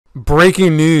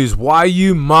Breaking news, why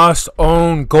you must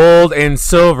own gold and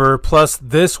silver, plus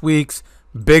this week's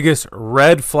biggest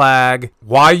red flag,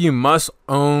 why you must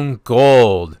own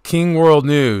gold. King World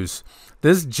News.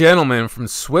 This gentleman from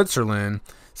Switzerland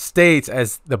states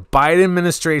as the Biden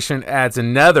administration adds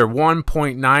another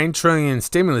 1.9 trillion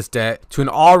stimulus debt to an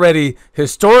already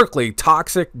historically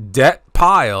toxic debt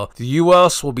pile, the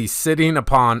U.S. will be sitting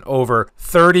upon over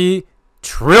 30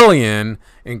 trillion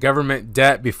in government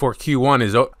debt before Q1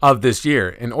 is of this year.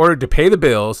 In order to pay the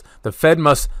bills, the Fed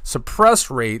must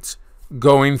suppress rates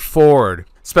going forward,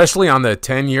 especially on the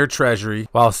 10-year Treasury,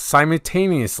 while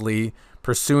simultaneously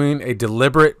pursuing a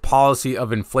deliberate policy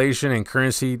of inflation and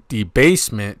currency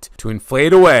debasement to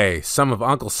inflate away some of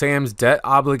Uncle Sam's debt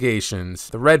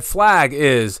obligations. The red flag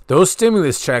is those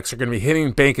stimulus checks are going to be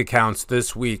hitting bank accounts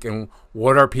this week, and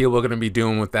what are people going to be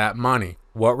doing with that money?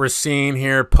 What we're seeing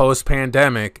here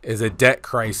post-pandemic is a debt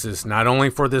crisis, not only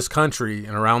for this country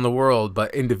and around the world,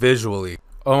 but individually.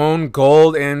 Own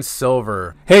gold and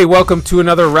silver. Hey, welcome to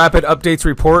another rapid updates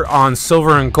report on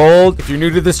silver and gold. If you're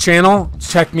new to this channel,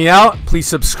 check me out. Please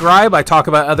subscribe. I talk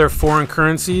about other foreign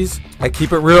currencies. I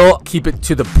keep it real, keep it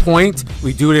to the point.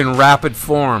 We do it in rapid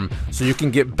form so you can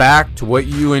get back to what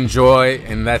you enjoy,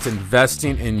 and that's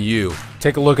investing in you.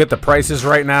 Take a look at the prices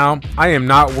right now. I am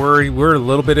not worried. We're a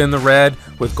little bit in the red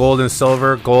with gold and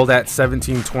silver. Gold at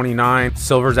 $17.29,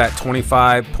 silver's at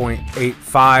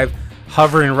 $25.85.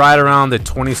 Hovering right around the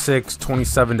 $26,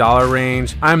 $27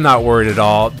 range. I'm not worried at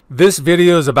all. This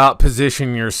video is about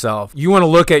positioning yourself. You want to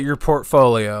look at your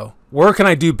portfolio. Where can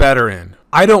I do better in?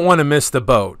 I don't want to miss the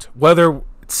boat. Whether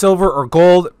silver or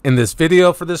gold in this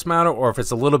video for this matter, or if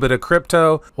it's a little bit of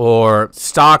crypto or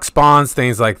stocks, bonds,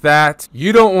 things like that,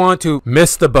 you don't want to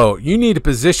miss the boat. You need to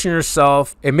position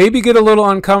yourself and maybe get a little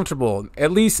uncomfortable.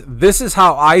 At least this is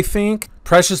how I think.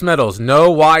 Precious metals,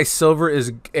 know why silver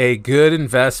is a good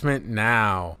investment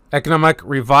now. Economic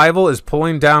revival is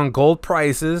pulling down gold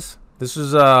prices. This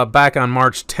was back on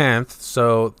March 10th,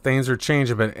 so things are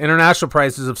changing, but international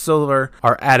prices of silver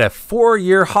are at a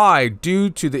 4-year high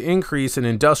due to the increase in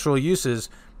industrial uses,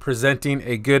 presenting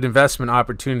a good investment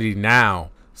opportunity now.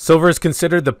 Silver is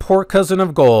considered the poor cousin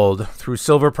of gold. Through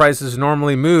silver prices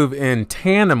normally move in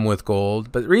tandem with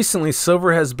gold, but recently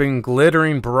silver has been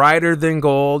glittering brighter than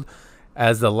gold,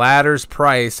 as the latter's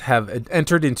price have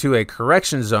entered into a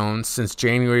correction zone since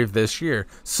January of this year.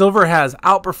 Silver has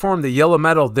outperformed the yellow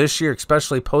metal this year,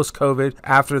 especially post-COVID.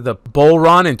 After the bull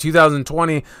run in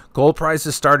 2020, gold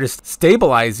prices started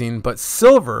stabilizing, but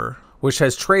silver, which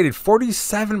has traded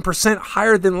 47%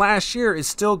 higher than last year, is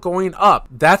still going up.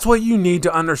 That's what you need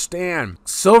to understand.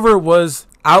 Silver was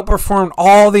outperformed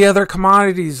all the other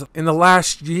commodities in the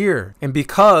last year, and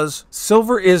because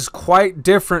silver is quite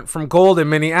different from gold in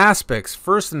many aspects.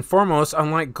 First and foremost,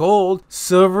 unlike gold,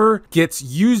 silver gets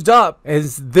used up and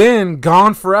is then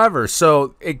gone forever.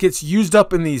 So it gets used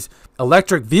up in these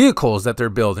electric vehicles that they're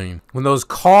building. When those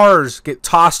cars get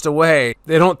tossed away,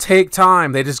 they don't take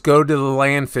time, they just go to the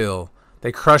landfill.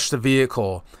 They crush the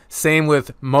vehicle. Same with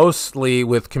mostly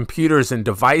with computers and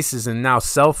devices and now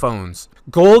cell phones.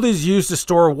 Gold is used to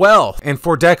store wealth and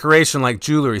for decoration like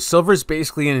jewelry. Silver is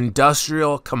basically an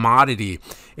industrial commodity.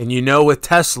 And you know, with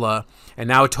Tesla and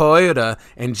now Toyota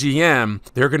and GM,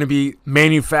 they're going to be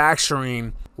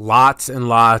manufacturing lots and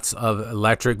lots of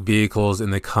electric vehicles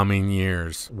in the coming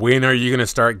years. When are you going to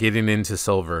start getting into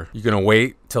silver? You're going to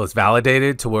wait till it's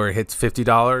validated to where it hits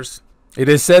 $50? It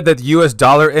is said that the US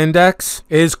dollar index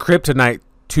is kryptonite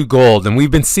to gold, and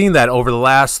we've been seeing that over the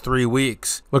last 3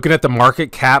 weeks. Looking at the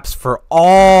market caps for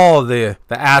all the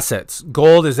assets,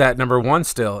 gold is at number 1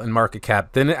 still in market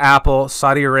cap, then Apple,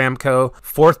 Saudi Aramco,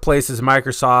 4th place is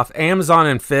Microsoft, Amazon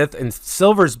in 5th, and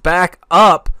silver's back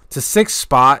up to 6th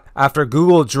spot after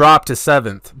Google dropped to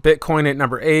 7th. Bitcoin at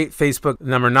number 8, Facebook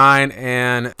number 9,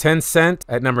 and Tencent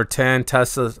at number 10.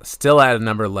 Tesla still at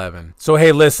number 11. So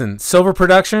hey, listen, silver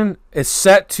production is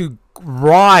set to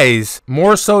rise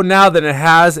more so now than it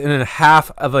has in a half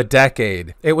of a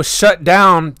decade. It was shut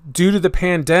down due to the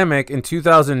pandemic in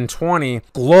 2020.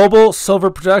 Global silver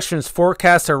production is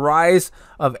forecast to rise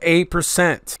of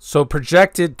 8%, so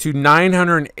projected to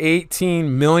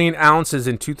 918 million ounces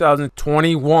in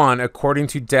 2021 according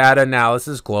to data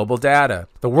analysis global data.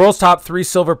 The world's top 3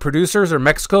 silver producers are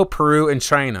Mexico, Peru, and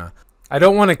China. I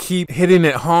don't want to keep hitting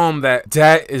it home that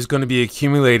debt is going to be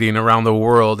accumulating around the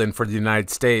world and for the United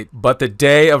States, but the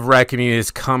day of reckoning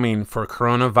is coming for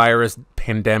coronavirus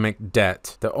pandemic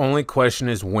debt. The only question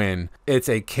is when. It's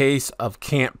a case of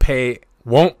can't pay,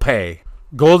 won't pay.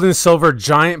 Gold and silver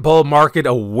giant bull market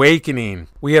awakening.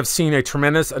 We have seen a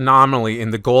tremendous anomaly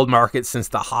in the gold market since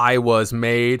the high was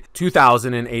made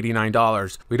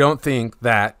 $2,089. We don't think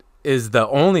that is the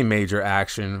only major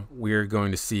action we're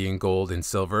going to see in gold and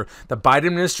silver. The Biden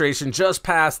administration just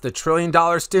passed the $1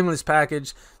 trillion stimulus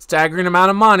package. Staggering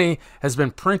amount of money has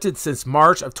been printed since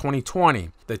March of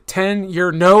 2020. The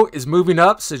 10-year note is moving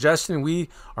up, suggesting we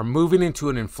are moving into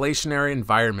an inflationary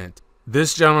environment.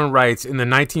 This gentleman writes, in the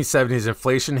 1970s,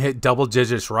 inflation hit double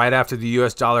digits right after the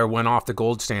US dollar went off the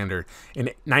gold standard. In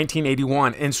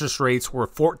 1981, interest rates were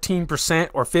 14%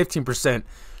 or 15%.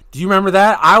 Do you remember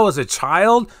that? I was a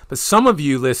child, but some of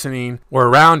you listening were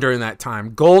around during that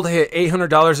time. Gold hit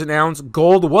 $800 an ounce.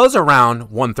 Gold was around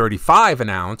 $135 an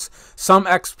ounce. Some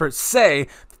experts say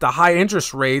that the high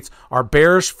interest rates are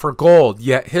bearish for gold,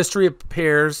 yet history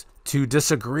appears to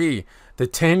disagree. The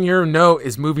 10-year note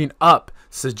is moving up,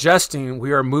 suggesting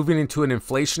we are moving into an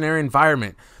inflationary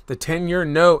environment. The 10-year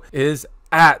note is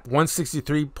at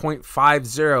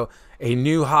 163.50, a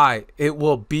new high. It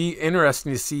will be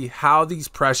interesting to see how these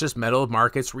precious metal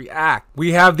markets react.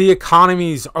 We have the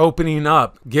economies opening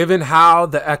up. Given how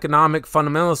the economic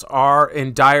fundamentals are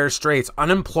in dire straits,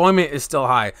 unemployment is still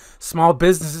high. Small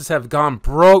businesses have gone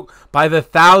broke by the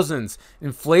thousands.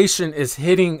 Inflation is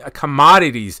hitting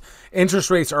commodities. Interest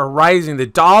rates are rising. The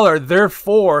dollar,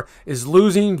 therefore, is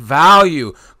losing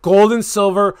value. Gold and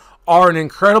silver are an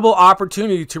incredible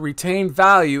opportunity to retain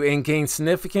value and gain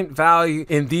significant value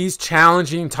in these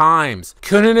challenging times.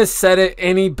 Couldn't have said it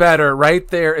any better right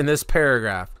there in this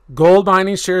paragraph. Gold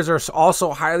mining shares are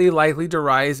also highly likely to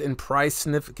rise in price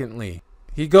significantly.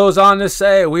 He goes on to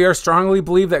say, we are strongly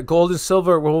believe that gold and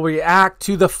silver will react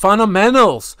to the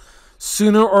fundamentals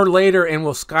sooner or later and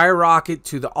will skyrocket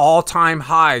to the all-time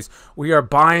highs. We are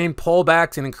buying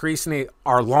pullbacks and increasing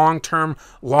our long-term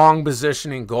long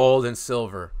position in gold and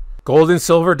silver.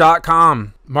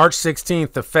 Goldandsilver.com, March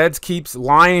 16th, the Feds keeps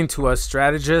lying to us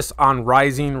strategists on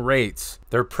rising rates.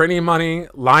 They're printing money,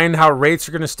 lying how rates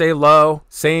are going to stay low,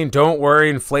 saying don't worry,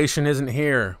 inflation isn't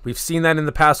here. We've seen that in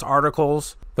the past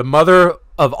articles. The mother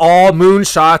of all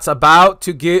moonshots about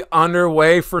to get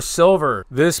underway for silver.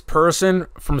 This person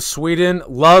from Sweden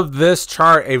loved this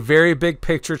chart, a very big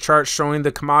picture chart showing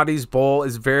the commodities bull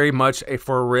is very much a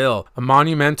for real. A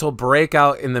monumental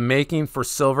breakout in the making for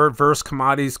silver versus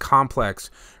commodities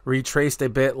complex. Retraced a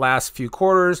bit last few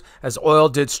quarters as oil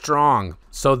did strong.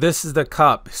 So this is the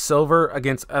cup, silver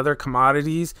against other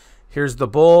commodities. Here's the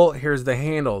bull, here's the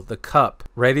handle, the cup,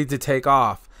 ready to take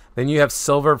off. Then you have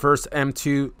silver versus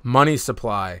M2 money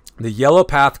supply. The yellow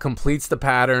path completes the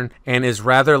pattern and is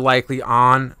rather likely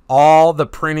on. All the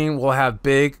printing will have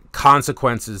big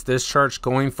consequences. This chart's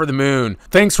going for the moon.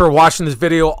 Thanks for watching this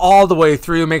video all the way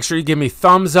through. Make sure you give me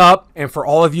thumbs up. And for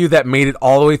all of you that made it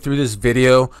all the way through this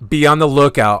video, be on the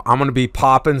lookout. I'm going to be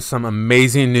popping some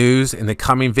amazing news in the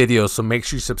coming videos. So make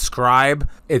sure you subscribe.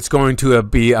 It's going to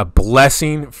be a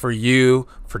blessing for you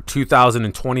for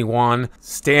 2021.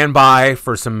 Stand by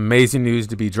for some amazing news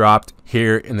to be dropped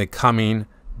here in the coming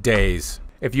days.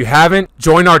 If you haven't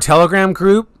joined our Telegram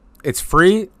group, it's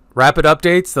free. Rapid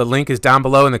updates. The link is down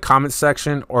below in the comments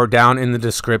section or down in the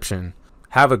description.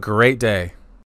 Have a great day.